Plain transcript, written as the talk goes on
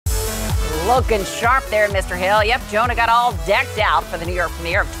Looking sharp there, Mr. Hill. Yep, Jonah got all decked out for the New York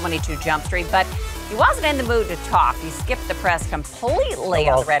premiere of 22 Jump Street, but he wasn't in the mood to talk. He skipped the press completely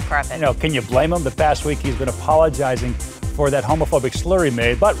on the red carpet. You know, can you blame him? The past week he's been apologizing for that homophobic slur he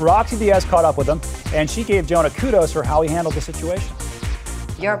made, but Rocsi Diaz caught up with him, and she gave Jonah kudos for how he handled the situation.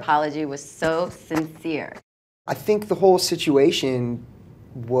 Your apology was so sincere. I think the whole situation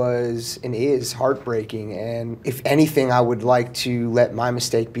was and is heartbreaking, and if anything, I would like to let my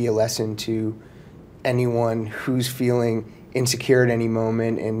mistake be a lesson to anyone who's feeling insecure at any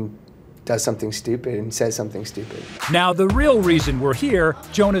moment and does something stupid and says something stupid. Now, the real reason we're here,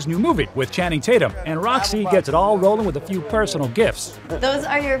 Jonah's new movie with Channing Tatum, and Rocsi gets it all rolling with a few personal gifts. Those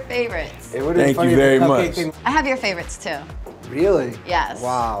are your favorites. Thank you very much. I have your favorites too. Really? Yes.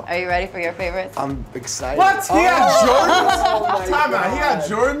 Wow. Are you ready for your favorites? I'm excited. What? He got Jordans? Oh Time out. He got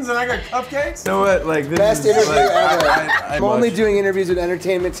Jordans and I got cupcakes? You know what? Like, this Best is interview ever. I'm only doing interviews with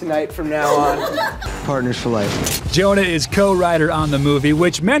Entertainment Tonight from now on. Partners for life. Jonah is co-writer on the movie,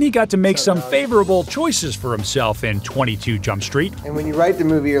 which meant he got to make some favorable choices for himself in 22 Jump Street. And when you write the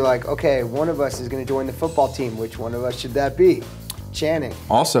movie, you're like, okay, one of us is going to join the football team. Which one of us should that be? Channing.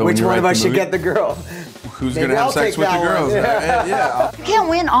 Also, which one of us should get the girl? Who's going to have sex with the girls? Yeah. You can't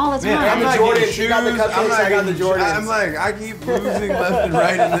win all the time. I'm the Jordans. You got the cupcakes, I got the Jordans. I'm like, I keep losing left and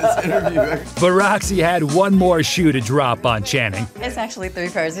right in this interview. But Rocsi had one more shoe to drop on Channing. It's actually 3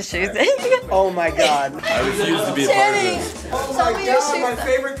 pairs of shoes. Oh my God. I refuse to be a part of this. Oh my God, my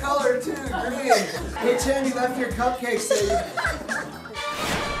favorite color too, green. Hey Channing, you left your cupcakes.